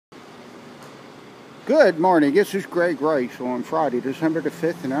Good morning, this is Greg Rice on Friday, December the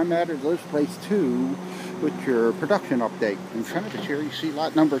 5th, and I'm at PlaceII with your production update. In front of us here, you see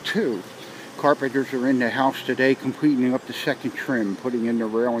lot number 2. Carpenters are in the house today completing up the second trim, putting in the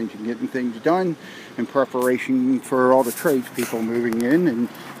railings and getting things done in preparation for all the tradespeople moving in and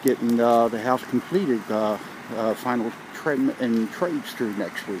getting the house completed, final trim and trades through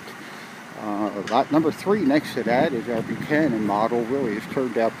next week. Lot number 3 next to that is our Buchanan model. Really has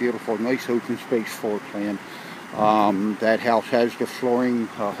turned out beautiful, nice open space floor plan. That house has the flooring,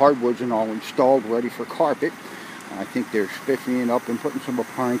 hardwoods and all installed, ready for carpet. I think they're spiffing up and putting some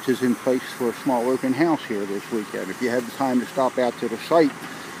appliances in place for a small open house here this weekend. If you have the time to stop out to the site,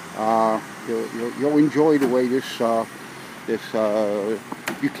 you'll enjoy the way this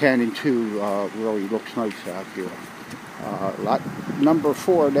Buchanan 2 really looks nice out here. Lot number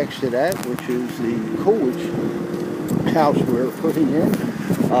 4 next to that, which is the Coolidge house we're putting in.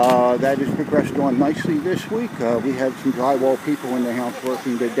 That has progressed on nicely this week. We have some drywall people in the house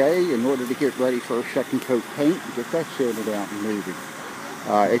working today in order to get ready for a second coat paint and get that sanded out and moving.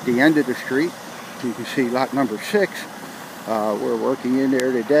 At the end of the street, you can see lot number 6. We're working in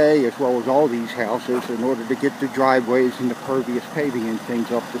there today, as well as all these houses, in order to get the driveways and the pervious paving and things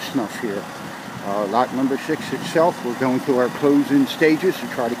up to snuff here. Lot number 6 itself, we're going through our closing stages to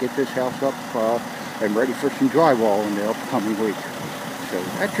try to get this house up and ready for some drywall in the upcoming week. So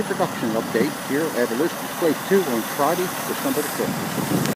that's your production update here at Elizabeth PlaceII on Friday, December the 5th.